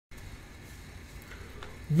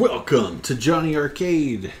Welcome to Jonny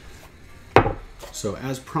Arkade. So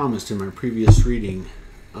as promised in my previous reading,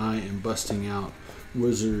 I am busting out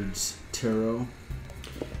Wizard's Tarot.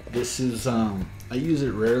 This is, I use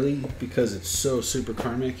it rarely because it's so super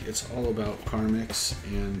karmic. It's all about karmics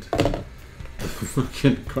and the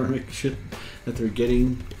fucking karmic shit that they're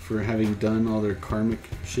getting for having done all their karmic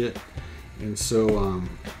shit. And so,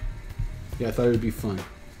 yeah, I thought it would be fun.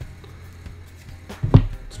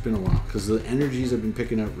 Been a while because the energies I've been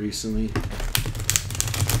picking up recently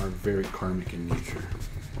are very karmic in nature.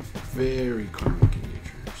 Very karmic in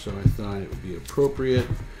nature. So I thought it would be appropriate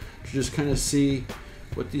to just kind of see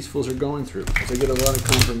what these fools are going through. Because I get a lot of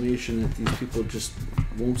confirmation that these people just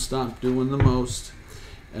won't stop doing the most,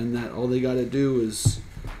 and that all they got to do is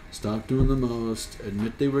stop doing the most,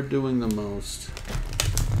 admit they were doing the most.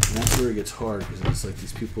 And that's where it gets hard, because it's like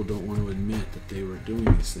these people don't want to admit that they were doing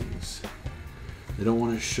these things. They don't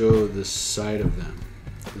want to show this side of them,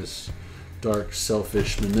 this dark,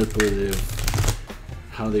 selfish, manipulative,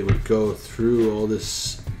 how they would go through all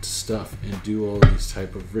this stuff and do all these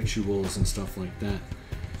type of rituals and stuff like that.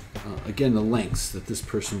 Again, the lengths that this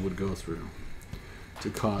person would go through to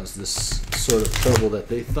cause this sort of trouble that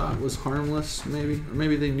they thought was harmless, maybe. Or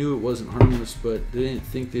maybe they knew it wasn't harmless, but they didn't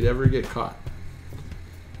think they'd ever get caught.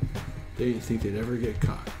 They didn't think they'd ever get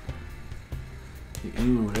caught. Think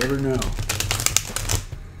anyone would ever know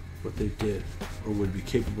what they did or would be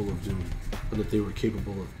capable of doing, or that they were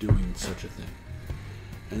capable of doing such a thing.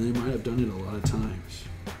 And they might have done it a lot of times.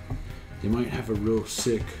 They might have a real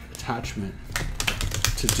sick attachment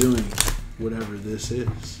to doing whatever this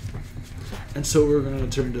is. And so we're going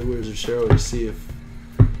to turn to Wizard's Tarot to see if,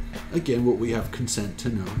 again, what we have consent to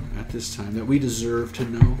know at this time, that we deserve to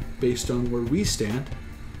know based on where we stand,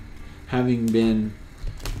 having been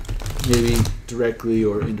maybe directly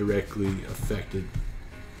or indirectly affected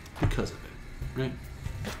because of it, right?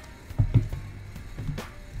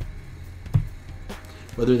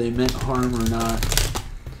 Whether they meant harm or not,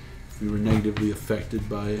 if we were negatively affected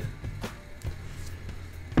by it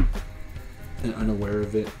and unaware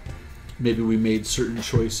of it, maybe we made certain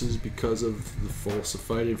choices because of the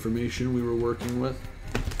falsified information we were working with.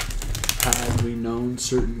 Had we known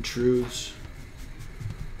certain truths,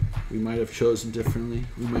 we might have chosen differently.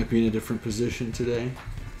 We might be in a different position today,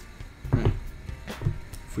 right?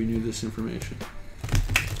 If we knew this information.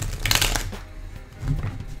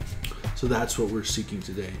 So that's what we're seeking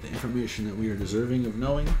today. The information that we are deserving of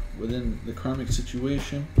knowing within the karmic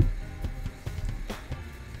situation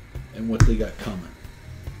and what they got coming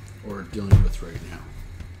or dealing with right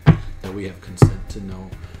now that we have consent to know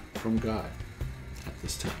from God at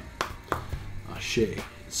this time. Ashe,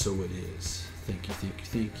 so it is. Thank you, thank you,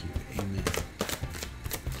 thank you. Amen.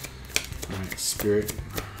 All right, Spirit.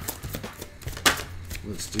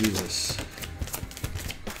 Let's do this.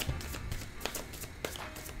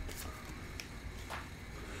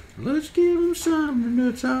 Let's give them something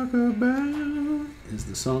to talk about is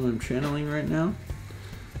the song I'm channeling right now.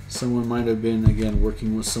 Someone might have been, again,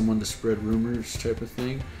 working with someone to spread rumors type of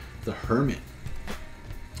thing. The Hermit.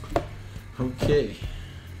 Okay.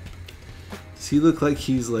 Does he look like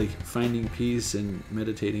he's like finding peace and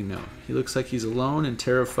meditating? No. He looks like he's alone and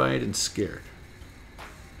terrified and scared.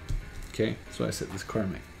 Okay, that's why I said this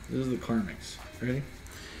karmic. This is the karmics. Ready?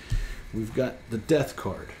 We've got the death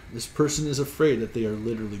card. This person is afraid that they are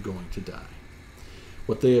literally going to die.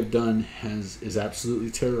 What they have done is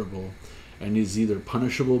absolutely terrible and is either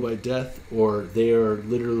punishable by death or they are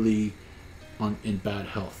literally in bad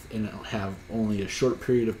health and have only a short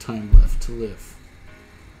period of time left to live.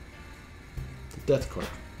 The death card.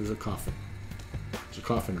 There's a coffin. There's a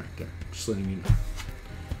coffin right there. Just letting you know.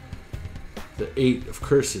 The 8 of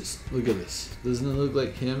Curses. Look at this. Doesn't it look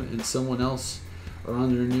like him and someone else are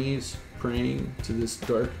on their knees praying to this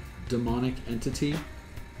dark demonic entity?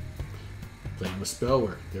 Playing with spell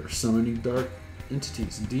work. They're summoning dark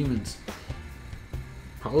entities and demons.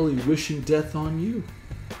 Probably wishing death on you.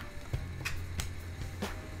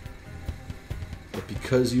 But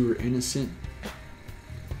because you were innocent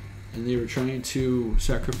and they were trying to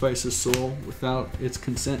sacrifice a soul without its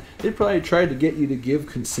consent, they probably tried to get you to give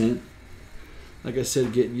consent. Like I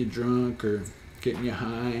said, getting you drunk or getting you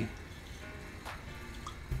high,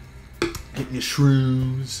 getting you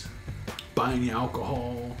shrooms, buying you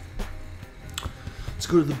alcohol. Let's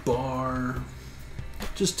go to the bar.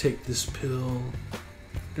 Just take this pill.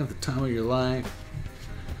 You have the time of your life.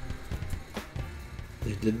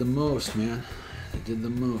 They did the most, man. They did the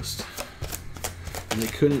most. And they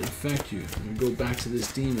couldn't affect you. And go back to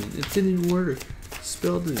this demon. It didn't work. The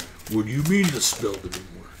spell didn't. What do you mean the spell didn't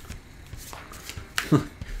work?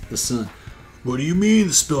 The Sun. What do you mean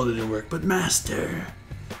the spell didn't work? But Master,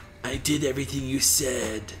 I did everything you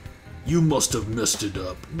said. You must have messed it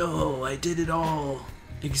up. No, I did it all.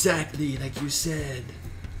 Exactly like you said.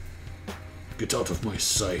 Get out of my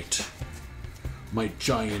sight. My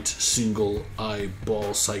giant single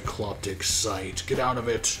eyeball cycloptic sight. Get out of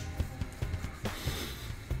it.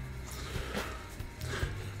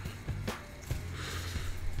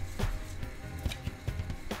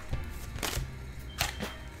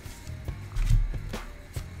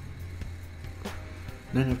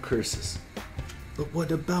 None of curses. But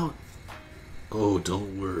what about... Oh,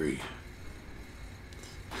 don't worry.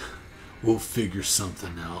 We'll figure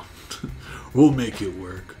something out. We'll make it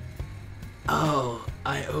work. Oh,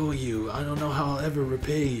 I owe you. I don't know how I'll ever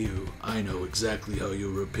repay you. I know exactly how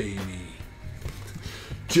you'll repay me.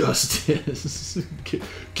 Justice.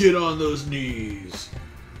 Get on those knees.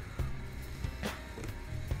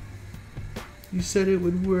 You said it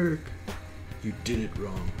would work. You did it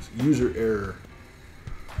wrong. User error.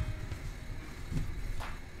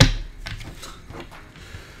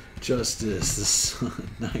 Justice, the sun,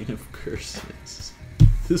 9 of curses.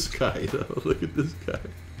 This guy, though, look at this guy.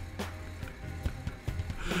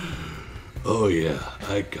 Oh yeah,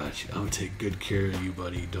 I got you. I'm gonna take good care of you,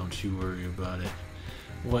 buddy. Don't you worry about it.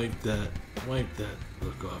 Wipe that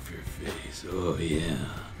look off your face. Oh yeah,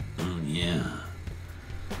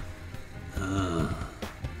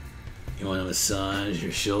 you want a massage?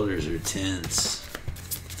 Your shoulders are tense.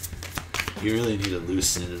 You really need to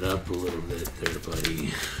loosen it up a little bit there,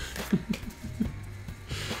 buddy.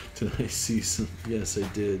 Did I see some? Yes, I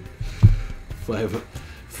did. Five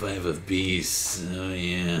of beasts. Oh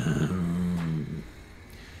yeah.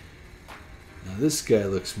 Now this guy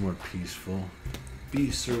looks more peaceful.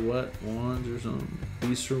 Beasts or what? Wands or something?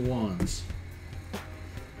 Beasts or wands?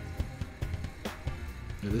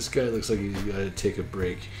 Now this guy looks like he's got to take a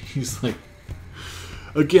break. He's like,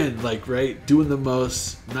 again, like, right, doing the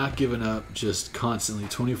most, not giving up, just constantly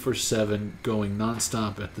 24/7 going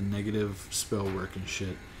nonstop at the negative spell work and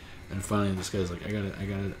shit. And finally this guy's like, I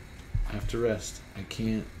have to rest. I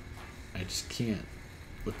just can't.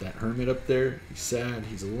 With that hermit up there, he's sad,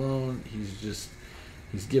 he's alone,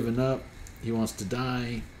 he's given up, he wants to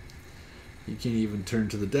die. He can't even turn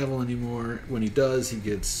to the devil anymore. When he does, he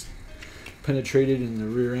gets penetrated in the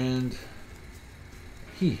rear end.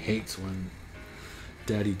 He hates when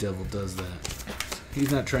Daddy Devil does that.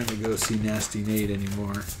 He's not trying to go see Nasty Nate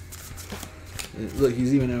anymore. Look,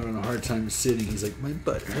 he's even having a hard time sitting. He's like, my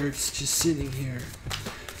butt hurts just sitting here.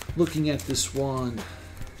 Looking at this wand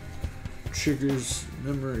triggers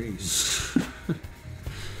memories.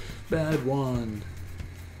 Bad wand.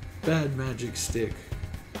 Bad magic stick.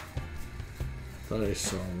 Thought I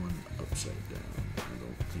saw one upside down. I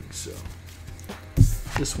don't think so.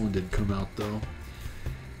 This one did come out though.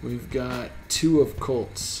 We've got 2 of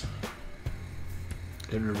cults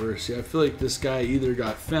in reverse. Yeah, I feel like this guy either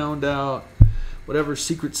got found out, whatever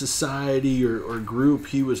secret society or group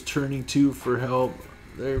he was turning to for help,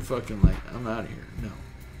 they're fucking like, I'm out of here. No,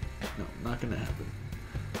 not gonna happen.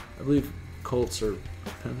 I believe cults are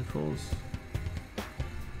pentacles.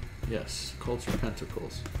 Yes, cults are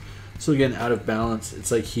pentacles. So again, out of balance.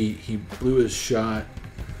 It's like he blew his shot.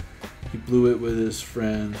 He blew it with his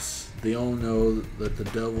friends. They all know that the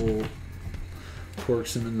devil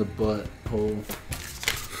porks him in the butt hole.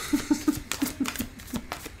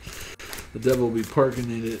 The devil will be parking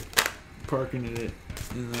it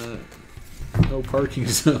in the no parking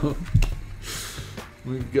zone.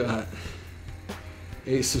 We've got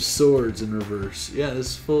Ace of Swords in reverse. Yeah,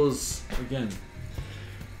 this fool is, again,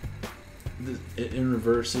 in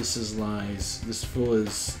reverse. This is lies. This fool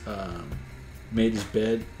is made his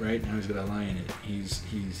bed. Right now he's got a lie in it. He's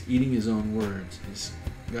eating his own words. He's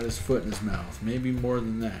got his foot in his mouth. Maybe more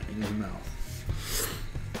than that, in his mouth.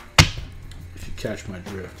 If you catch my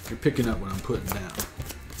drift, you're picking up what I'm putting down.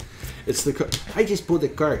 It's the I just pulled the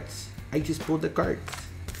cards.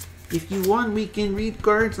 If you want, we can read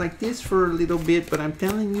cards like this for a little bit, but I'm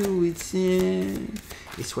telling you,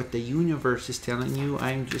 it's what the universe is telling you.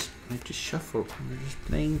 I just shuffle. We're just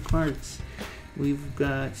playing cards. We've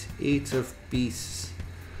got 8 of beasts.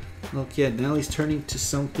 Look, yeah, now he's turning to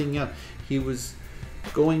something else. He was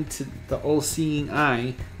going to the all-seeing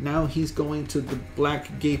eye. Now he's going to the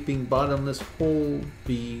black, gaping, bottomless hole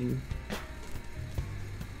being.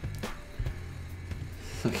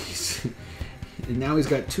 And now he's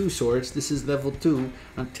got 2 swords. This is level 2.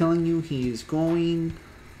 I'm telling you, he is going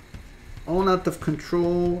all out of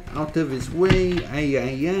control, out of his way.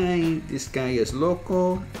 Ay. This guy is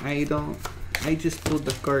loco. I just pulled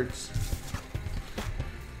the cards.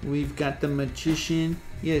 We've got the magician.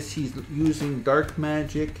 Yes, he's using dark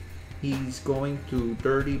magic. He's going to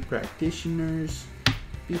dirty practitioners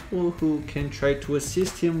people who can try to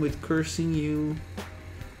assist him with cursing you.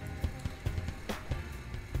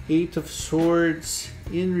 Eight of Swords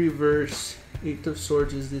in reverse. Eight of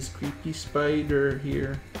Swords is this creepy spider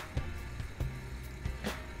here.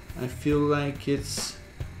 I feel like it's,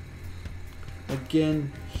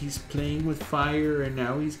 again, he's playing with fire and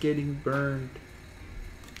now he's getting burned.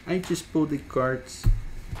 I just pulled the cards.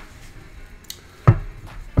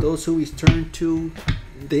 Those who he's turned to,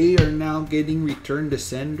 they are now getting returned to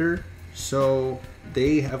sender. So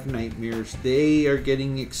they have nightmares. They are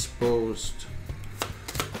getting exposed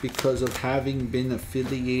because of having been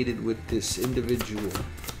affiliated with this individual.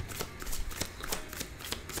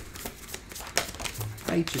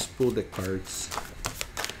 I just pulled the cards.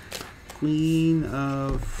 Queen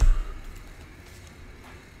of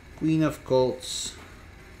Cups.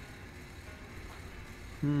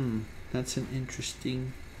 That's an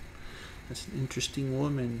interesting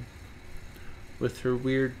woman with her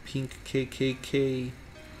weird pink KKK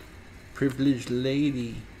privileged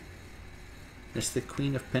lady. That's the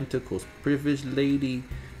Queen of Pentacles. Privileged lady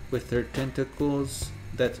with her tentacles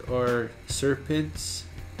that are serpents.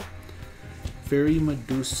 Very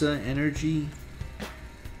Medusa energy.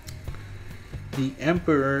 The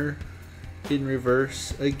Emperor in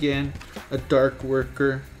reverse. Again, a dark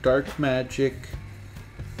worker. Dark magic.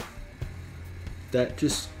 That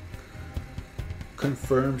just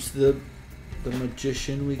confirms the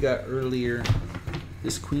magician we got earlier.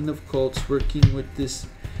 This Queen of Cups working with this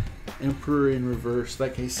Emperor in reverse.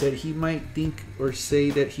 Like I said, he might think or say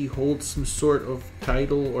that he holds some sort of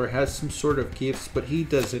title or has some sort of gifts, but he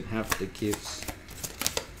doesn't have the gifts.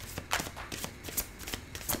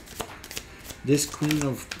 This Queen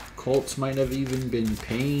of Cups might have even been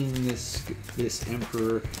paying this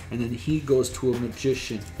Emperor, and then he goes to a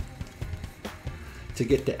magician to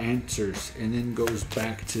get the answers, and then goes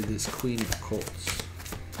back to this Queen of Cups.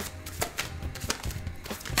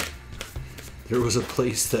 There was a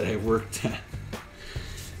place that I worked at,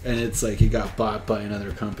 and it's like it got bought by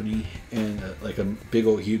another company, and like a big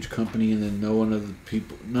old huge company, and then none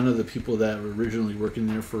of the people that were originally working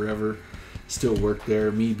there forever still work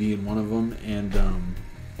there, me being one of them. And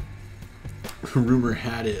rumor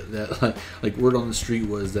had it that like word on the street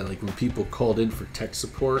was that like when people called in for tech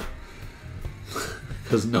support,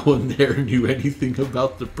 because no one there knew anything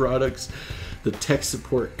about the products, the tech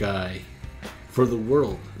support guy for the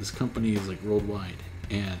world, this company is like worldwide,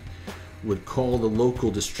 and would call the local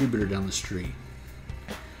distributor down the street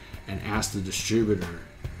and ask the distributor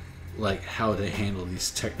like how to handle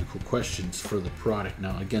these technical questions for the product.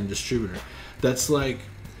 Now again, distributor, that's like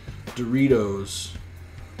Doritos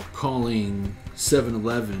calling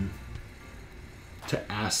 7-Eleven to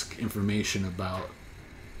ask information about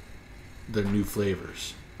their new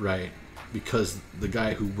flavors, right? Because the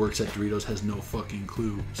guy who works at Doritos has no fucking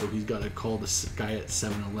clue, so he's got to call this guy at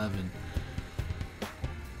 7-Eleven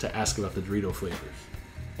to ask about the Dorito flavors.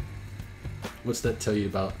 What's that tell you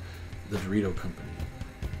about the Dorito company,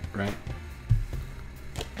 right?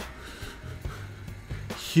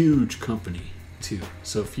 Huge company too.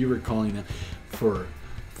 So if you were calling them for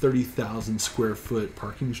 30,000 square foot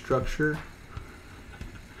parking structure,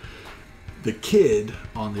 the kid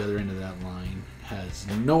on the other end of that line has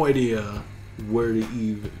no idea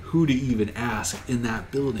who to even ask in that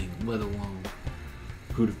building, let alone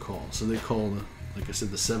who to call. So they call, like I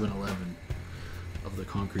said, the 7-Eleven of the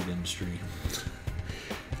concrete industry.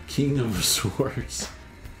 King of Swords.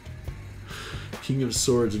 King of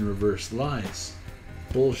Swords in reverse. Lies.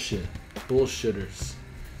 Bullshit. Bullshitters.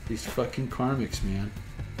 These fucking karmics, man.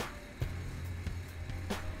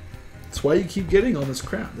 That's why you keep getting all this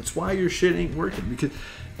crap. That's why your shit ain't working, because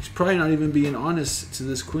he's probably not even being honest to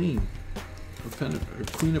this queen or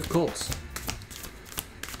Queen of Cups.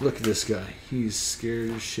 Look at this guy. He's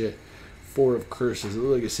scared as shit. 4 of curses. It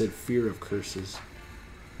looked like it said fear of curses.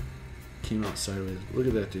 Came out sideways. Look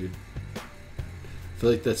at that dude. I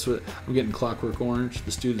feel like that's what I'm getting. Clockwork Orange.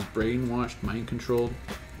 This dude is brainwashed, mind controlled,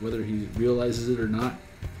 whether he realizes it or not.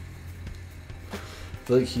 I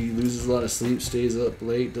feel like he loses a lot of sleep, stays up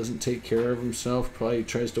late, doesn't take care of himself, probably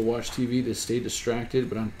tries to watch TV to stay distracted,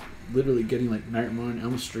 but I'm literally getting like Nightmare on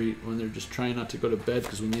Elm Street when they're just trying not to go to bed,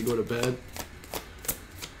 because when they go to bed,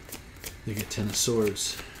 they get 10 of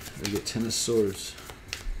Swords. They get 10 of Swords.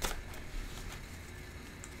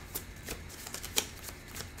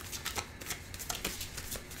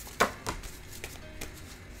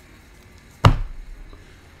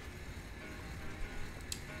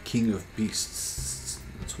 King of Beasts.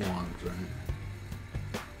 That's wands, right?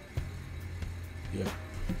 Yeah.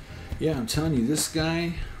 Yeah, I'm telling you, this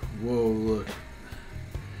guy. Whoa, look.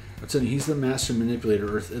 telling you, he's the master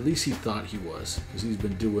manipulator, or at least he thought he was, because he's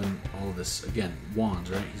been doing all this, again, wands,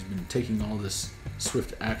 right? He's been taking all this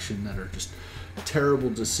swift action that are just terrible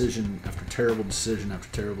decision after terrible decision after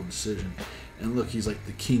terrible decision. And look, he's like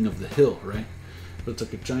the king of the hill, right? But it's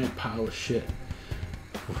like a giant pile of shit.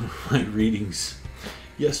 One of my readings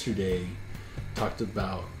yesterday talked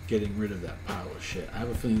about getting rid of that pile of shit. I have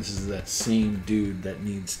a feeling this is that same dude that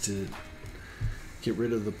needs to get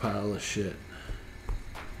rid of the pile of shit.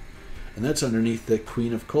 And that's underneath the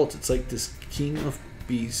Queen of Cults. It's like this king of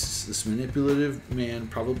beasts, this manipulative man,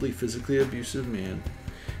 probably physically abusive man,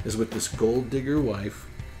 is with this gold digger wife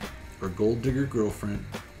or gold digger girlfriend.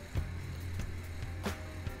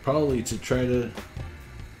 Probably to try to,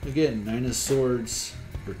 again, Nine of Swords,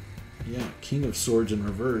 or yeah, King of Swords in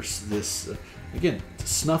reverse. This, again, to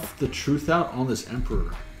snuff the truth out on this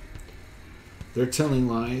emperor. They're telling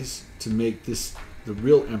lies to make this, the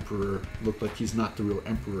real emperor, look like he's not the real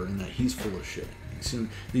emperor and that he's full of shit. So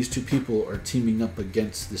these two people are teaming up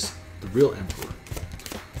against this, the real emperor.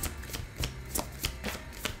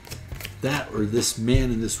 That, or this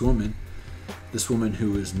man and this woman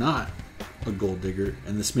who is not a gold digger,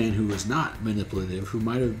 and this man who is not manipulative, who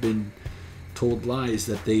might have been told lies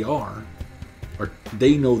that they are, or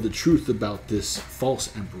they know the truth about this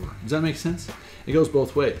false emperor. Does that make sense? It goes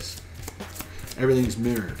both ways. Everything's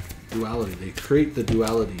mirrored. Duality. They create the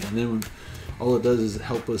duality, and then when all it does is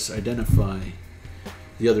help us identify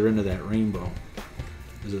the other end of that rainbow.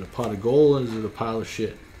 Is it a pot of gold, or is it a pile of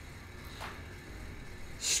shit?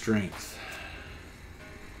 Strength.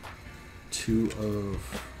 Two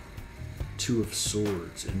of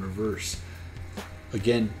Swords in reverse.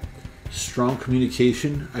 Again, strong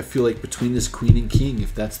communication. I feel like between this Queen and King,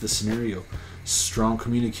 if that's the scenario, strong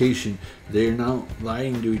communication. They're not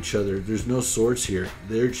lying to each other. There's no swords here.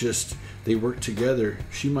 They work together.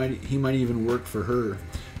 He might even work for her.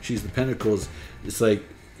 She's the pentacles. It's like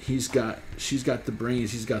she's got the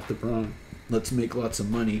brains, he's got the brawn. Let's make lots of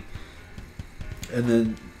money. And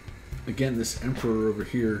then again, this emperor over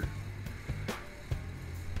here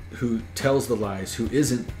who tells the lies, who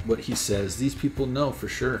isn't what he says. These people know for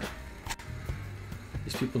sure.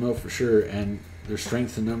 And their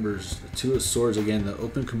strength in numbers. The Two of Swords, again, the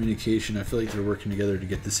open communication. I feel like they're working together to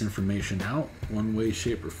get this information out, one way,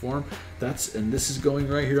 shape, or form. And this is going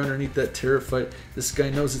right here underneath that terrified. This guy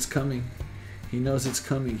knows it's coming. He knows it's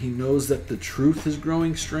coming. He knows that the truth is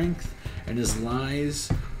growing strength, and his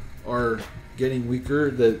lies are getting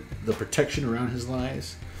weaker. The protection around his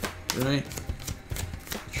lies, right?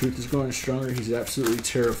 The truth is growing stronger. He's absolutely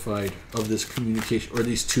terrified of this communication, or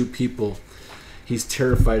these two people. He's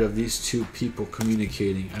terrified of these two people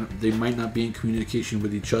communicating. They might not be in communication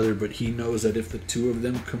with each other, but he knows that if the two of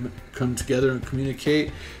them come together and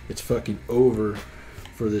communicate, it's fucking over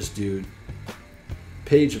for this dude.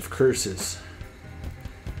 Page of Curses.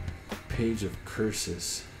 Page of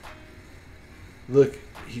Curses. Look,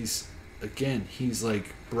 he's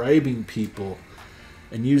like bribing people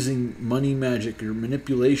and using money magic or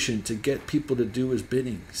manipulation to get people to do his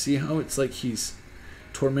bidding. See how it's like he's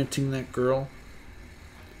tormenting that girl?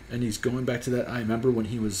 And he's going back to that. I remember when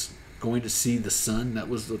he was going to see the sun. That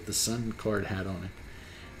was what the sun card had on it.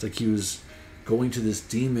 It's like he was going to this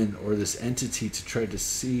demon or this entity to try to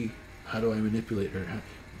see, how do I manipulate her?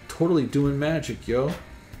 Totally doing magic, yo.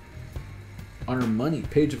 On her money.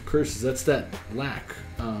 Page of Curses. That's that lack.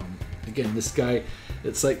 Again, this guy,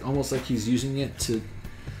 it's like almost like he's using it to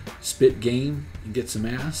spit game and get some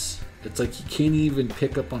ass. It's like he can't even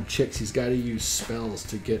pick up on chicks. He's got to use spells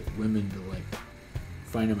to get women to like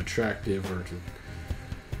find him attractive or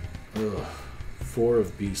to. Four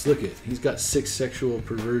of Beasts. Look at, he's got 6 sexual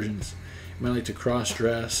perversions. He might like to cross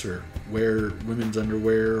dress or wear women's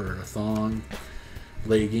underwear or a thong,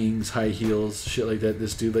 leggings, high heels, shit like that.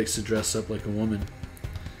 This dude likes to dress up like a woman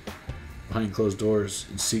behind closed doors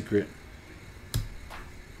in secret.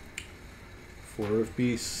 Four of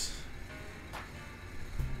Beasts.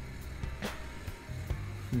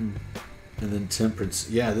 And then Temperance.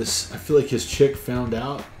 Yeah, this, I feel like his chick found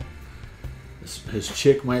out. His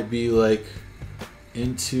chick might be like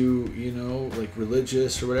into, you know, like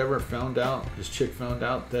religious or whatever. His chick found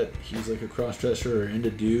out that he's like a cross-dresser or into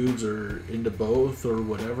dudes or into both or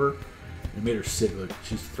whatever. It made her sick. Like,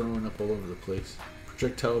 she's throwing up all over the place.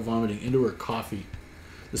 Projectile vomiting into her coffee.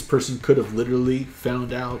 This person could have literally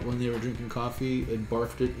found out when they were drinking coffee and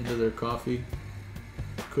barfed it into their coffee.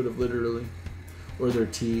 Could have literally. Or their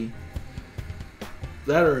tea.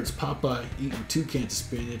 That, or it's Popeye eating 2 cans of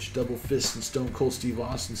spinach, double fist and Stone Cold Steve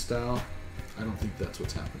Austin style. I don't think that's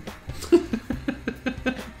what's happening.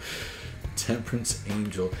 Temperance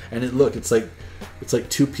Angel. And it's like It's like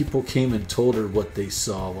two people came and told her what they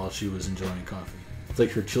saw while she was enjoying coffee. It's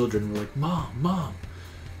like her children were like, Mom,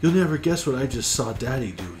 you'll never guess what I just saw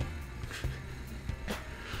Daddy doing.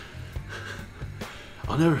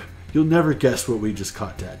 You'll never guess what we just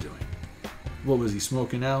caught Dad doing. What was he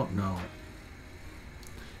smoking out? No.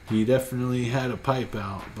 He definitely had a pipe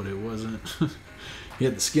out, but it wasn't. He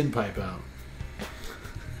had the skin pipe out.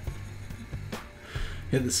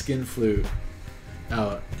 He had the skin flute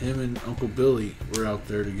out. Him and Uncle Billy were out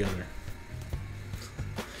there together.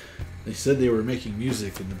 They said they were making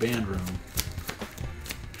music in the band room,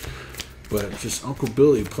 but just Uncle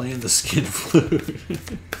Billy playing the skin flute.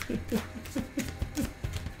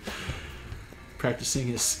 Practicing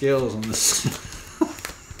his scales on the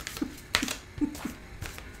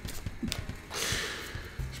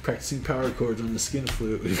practicing power chords on the skin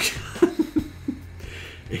flute.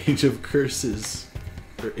 Age of Curses,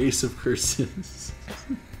 or Ace of Curses.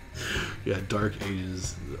 Yeah, Dark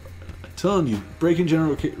Ages. I'm telling you, breaking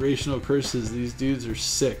generational curses. These dudes are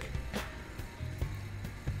sick.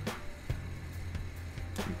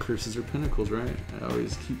 Curses are pentacles, right? I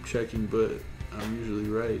always keep checking, but I'm usually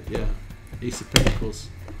right. Yeah, Ace of Pentacles.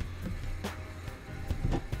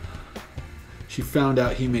 She found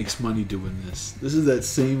out he makes money doing this. This is that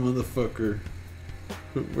same motherfucker.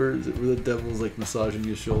 Where is it? Where the devil's like massaging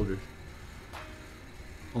his shoulder.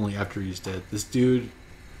 Only after he's dead. This dude,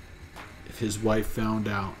 if his wife found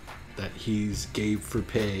out that he's gay for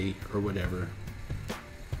pay or whatever,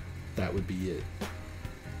 that would be it.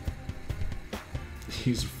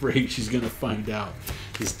 He's afraid she's gonna find out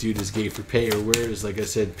this dude is gay for pay, or wears, like I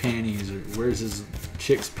said, panties, or wears his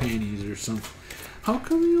chick's panties or something. How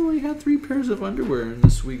come you only had 3 pairs of underwear in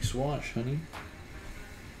this week's wash, honey?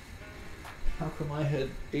 How come I had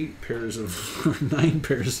 8 pairs of, or 9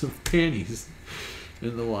 pairs of panties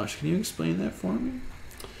in the wash? Can you explain that for me?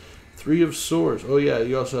 3 of Swords. Oh yeah,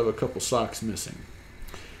 you also have a couple socks missing.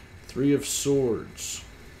 3 of Swords.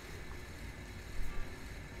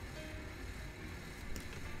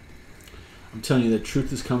 I'm telling you, the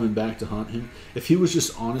truth is coming back to haunt him. If he was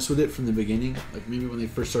just honest with it from the beginning, like maybe when they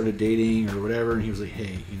first started dating or whatever, and he was like,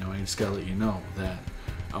 hey, you know, I just gotta let you know that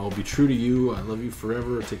I will be true to you, I love you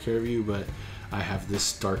forever, I'll take care of you, but I have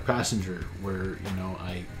this dark passenger where, you know,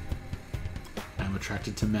 I'm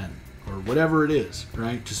attracted to men, or whatever it is,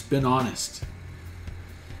 right? Just been honest.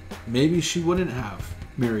 Maybe she wouldn't have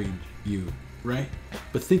married you, right?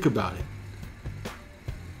 But think about it.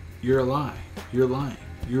 You're a lie. You're lying.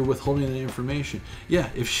 You're withholding the information. Yeah,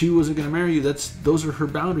 if she wasn't going to marry you, those are her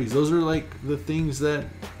boundaries. Those are like the things that's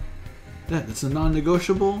a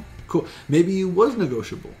non-negotiable. Cool. Maybe it was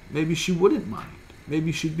negotiable. Maybe she wouldn't mind.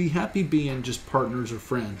 Maybe she'd be happy being just partners or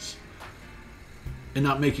friends and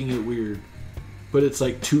not making it weird. But it's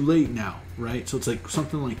like too late now, right? So it's like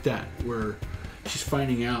something like that where she's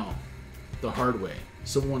finding out the hard way.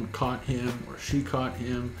 Someone caught him, or she caught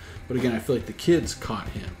him. But again, I feel like the kids caught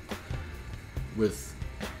him with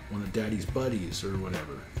one of Daddy's buddies or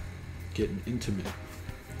whatever, getting intimate.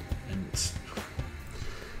 And it's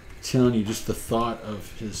telling you, just the thought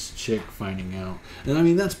of his chick finding out. And I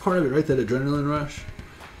mean, that's part of it, right? That adrenaline rush,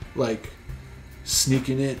 like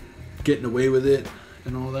sneaking it, getting away with it,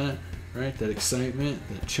 and all that, right? That excitement,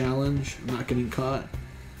 that challenge, not getting caught.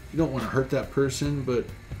 You don't want to hurt that person, but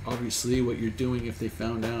obviously what you're doing, if they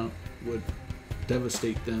found out, would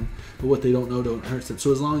devastate them. But what they don't know don't hurt them.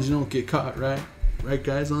 So as long as you don't get caught, right? Right,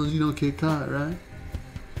 guys? As long as you don't get caught, right?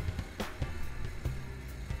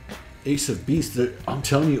 Ace of Beasts. I'm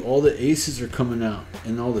telling you, all the aces are coming out.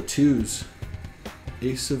 And all the 2s.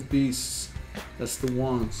 Ace of Beasts. That's the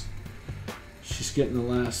wands. She's getting the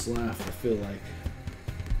last laugh, I feel like.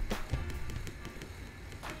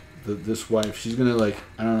 This wife, she's going to, like,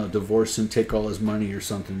 I don't know, divorce him, take all his money or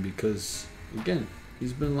something. Because, again,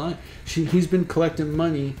 he's been lying. He's been collecting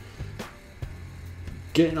money,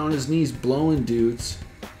 getting on his knees, blowing dudes.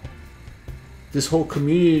 This whole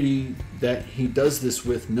community that he does this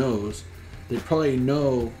with knows. They probably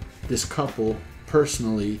know this couple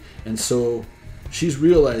personally, and so she's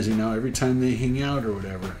realizing now every time they hang out or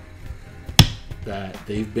whatever that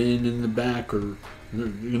they've been in the back, or they're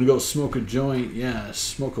gonna go smoke a joint, yeah,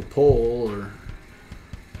 smoke a pole, or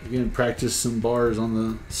again practice some bars on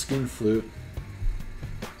the skin flute,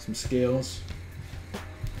 some scales.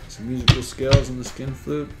 Some musical scales on the skin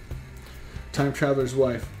flute. Time Traveler's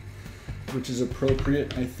Wife, which is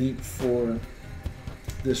appropriate, I think, for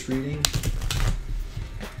this reading.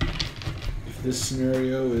 If this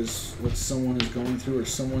scenario is what someone is going through, or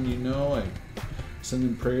someone you know, I send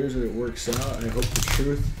them prayers that it works out. I hope the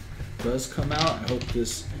truth does come out. I hope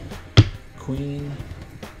this queen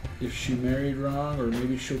if she married wrong, or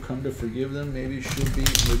maybe she'll come to forgive them. Maybe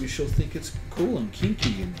she'll think it's cool and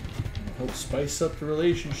kinky and help spice up the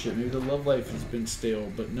relationship. Maybe the love life has been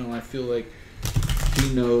stale. But no, I feel like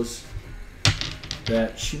he knows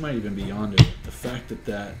that she might even be onto it. The fact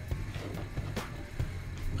that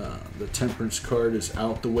the Temperance card is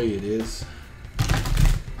out the way it is,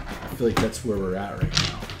 I feel like that's where we're at right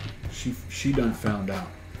now. She done found out.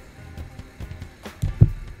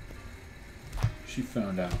 She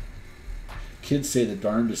found out. Kids say the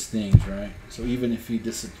darndest things, right? So even if he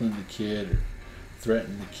disciplined the kid or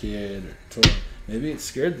threatened the kid or told him, maybe it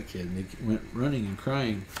scared the kid and they went running and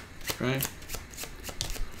crying, right?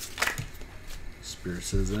 Spirit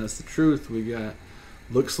says that's the truth. We got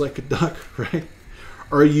looks like a duck, right?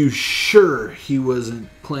 Are you sure he wasn't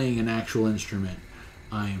playing an actual instrument?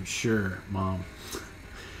 I am sure, Mom.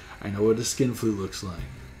 I know what a skin flute looks like.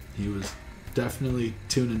 He was definitely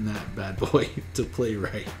tuning that bad boy to play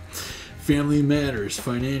right. Family matters,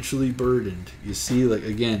 financially burdened. You see, like,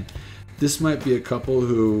 again, this might be a couple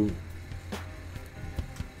who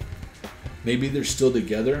maybe they're still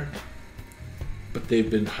together, but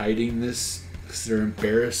they've been hiding this because they're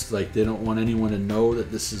embarrassed. Like, they don't want anyone to know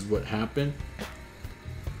that this is what happened.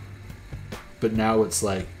 But now it's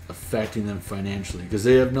like affecting them financially because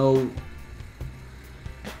they have no.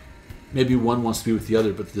 Maybe one wants to be with the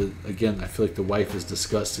other, but again, I feel like the wife is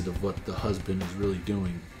disgusted of what the husband is really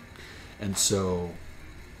doing, and so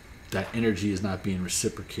that energy is not being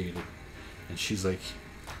reciprocated. And she's like,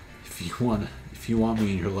 if you want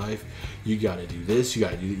me in your life, you got to do this, you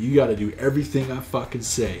got to do everything I fucking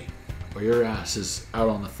say, or your ass is out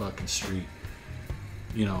on the fucking street.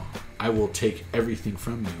 You know, I will take everything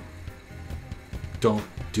from you. Don't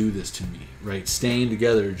do this to me, right? Staying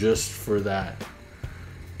together just for that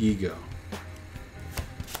ego.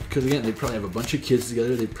 Because again, they probably have a bunch of kids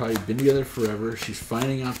together. They've probably been together forever. She's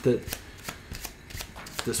finding out that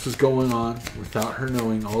this was going on without her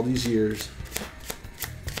knowing all these years.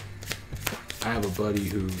 I have a buddy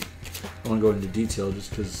who, I want to go into detail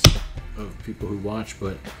just because of people who watch,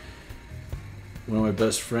 but one of my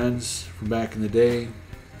best friends from back in the day,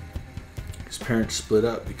 his parents split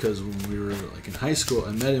up because when we were like in high school,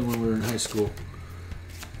 I met him when we were in high school.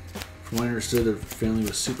 From what I understood, their family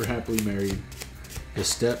was super happily married. His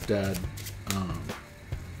stepdad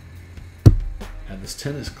had this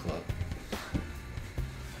tennis club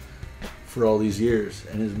for all these years,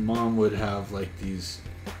 and his mom would have like these.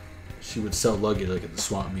 She would sell luggage like at the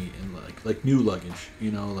swap meet and like new luggage,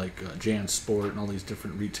 you know, like Jan Sport and all these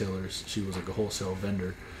different retailers. She was like a wholesale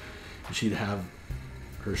vendor, and she'd have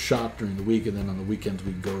her shop during the week, and then on the weekends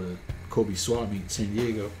we'd go to Kobe swap meet in San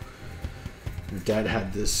Diego. Her dad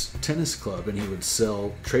had this tennis club, and he would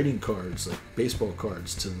sell trading cards, like baseball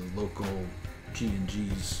cards, to the local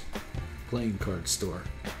G&G's playing card store.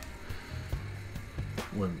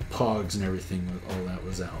 When Pogs and everything, all that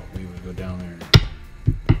was out, we would go down there.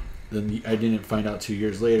 Then I didn't find out 2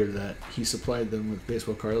 years later that he supplied them with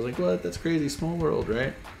baseball cards. I was like, what? That's crazy. Small world,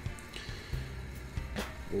 right?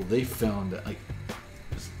 Well, they found that, like,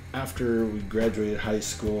 after we graduated high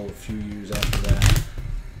school, a few years after that,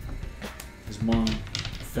 his mom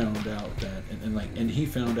found out that, and he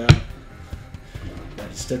found out that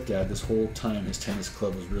his stepdad, this whole time, his tennis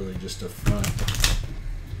club was really just a front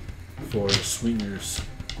for a swingers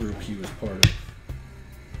group he was part of.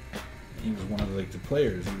 He was one of the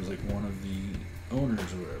players. He was like one of the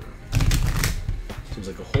owners or whatever. So it was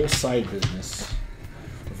like a whole side business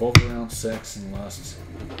revolved around sex and lust,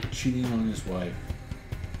 cheating on his wife.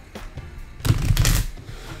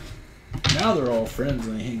 Now they're all friends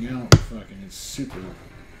and they hang out. Fucking, it's super.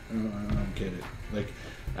 I don't get it. Like,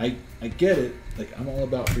 I get it. Like, I'm all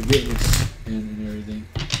about forgiveness and everything.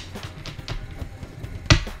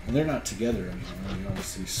 And they're not together anymore. They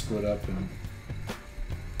obviously split up and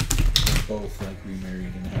they're both like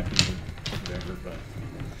remarried and happy with whatever. But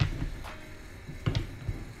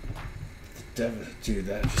dude,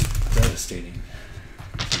 that's just devastating.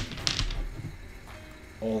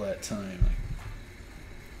 All that time, like,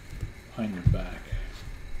 behind your back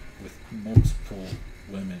with multiple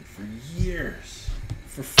women for years.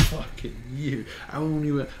 For fucking years. I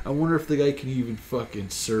wonder if the guy can even fucking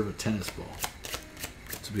serve a tennis ball.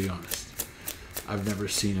 To be honest. I've never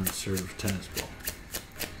seen him serve a tennis ball.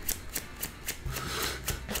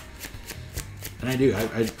 And I do.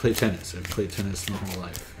 I play tennis. I've played tennis my whole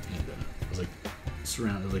life. And I was like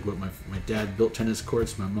surrounded, like, what my dad built tennis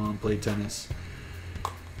courts. My mom played tennis.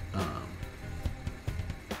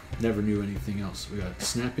 Never knew anything else. We got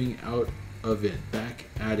snapping out of it, back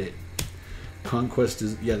at it. Conquest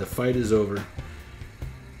is, the fight is over.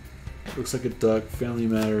 Looks like a duck. Family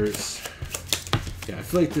matters. Yeah, I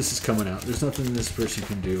feel like this is coming out. There's nothing this person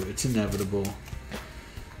can do. It's inevitable.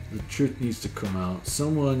 The truth needs to come out.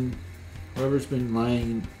 Someone, whoever's been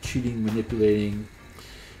lying, cheating, manipulating,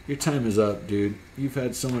 your time is up, dude. You've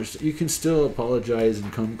had so much. You can still apologize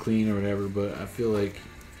and come clean or whatever, but I feel like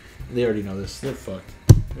they already know this. They're fucked.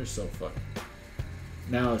 They're so fucked.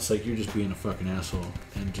 Now it's like you're just being a fucking asshole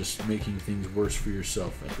and just making things worse for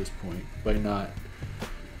yourself at this point by not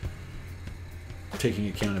taking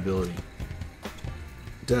accountability.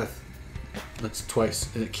 Death. That's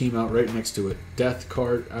twice. And it came out right next to it. Death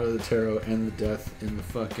card out of the tarot and the death in the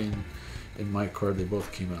fucking, in my card, they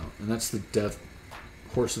both came out. And that's the death,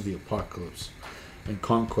 horse of the apocalypse. And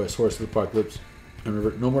conquest, horse of the apocalypse. And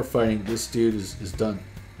remember, no more fighting. This dude is done.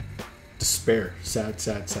 Despair. Sad,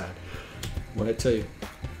 sad, sad. What I tell you.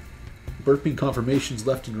 Burping confirmations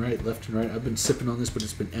left and right, left and right. I've been sipping on this, but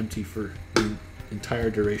it's been empty for the entire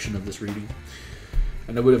duration of this reading.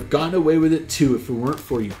 And I would have gotten away with it too if it weren't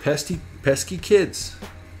for you pesky kids.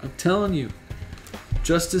 I'm telling you.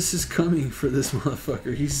 Justice is coming for this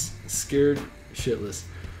motherfucker. He's scared shitless.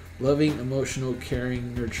 Loving, emotional,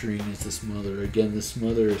 caring, nurturing is this mother. Again, this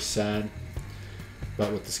mother is sad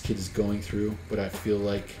about what this kid is going through, but I feel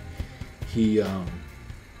like he,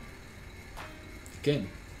 again,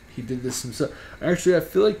 he did this himself. Actually, I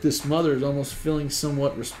feel like this mother is almost feeling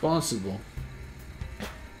somewhat responsible.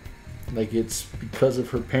 Like it's because of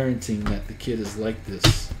her parenting that the kid is like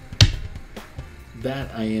this.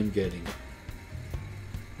 That I am getting.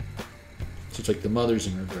 So it's like the mother's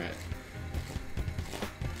in regret.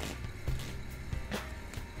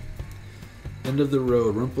 End of the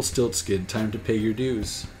road, Rumpelstiltskin, time to pay your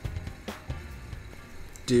dues.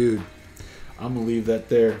 Dude, I'm gonna leave that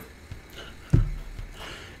there.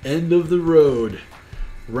 End of the road,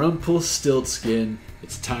 Rumpelstiltskin,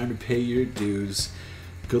 it's time to pay your dues.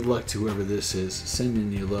 Good luck to whoever this is.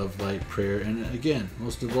 Sending you love, light, prayer, and again,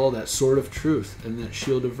 most of all, that sword of truth and that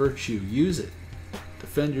shield of virtue. Use it.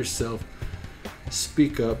 Defend yourself.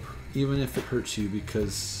 Speak up, even if it hurts you,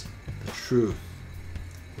 because the truth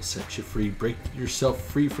will set you free. Break yourself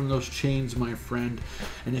free from those chains, my friend.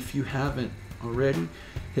 And if you haven't already,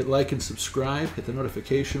 hit like and subscribe. Hit the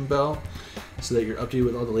notification bell so that you're updated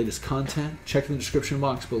with all the latest content. Check in the description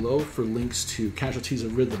box below for links to Casualties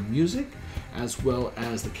of Rhythm music, as well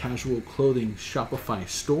as the Casual Clothing Shopify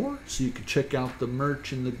store, so you can check out the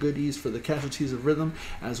merch and the goodies for the Casualties of Rhythm,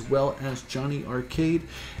 as well as Jonny Arkade.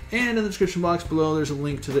 And in the description box below, there's a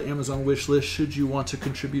link to the Amazon wish list should you want to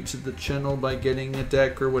contribute to the channel by getting a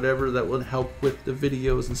deck or whatever that will help with the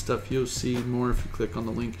videos and stuff. You'll see more if you click on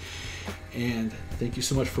the link. And thank you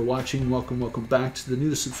so much for watching. Welcome back to the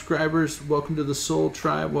new subscribers. Welcome to the Soul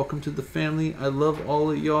Tribe. Welcome to the family. I love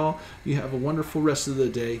all of y'all. You have a wonderful rest of the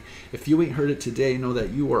day. If you ain't heard it today, know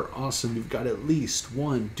that you are awesome. You've got at least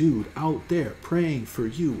one dude out there praying for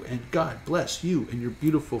you, and God bless you and your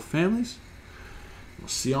beautiful families. We'll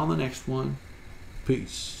see you on the next one.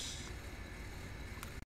 Peace.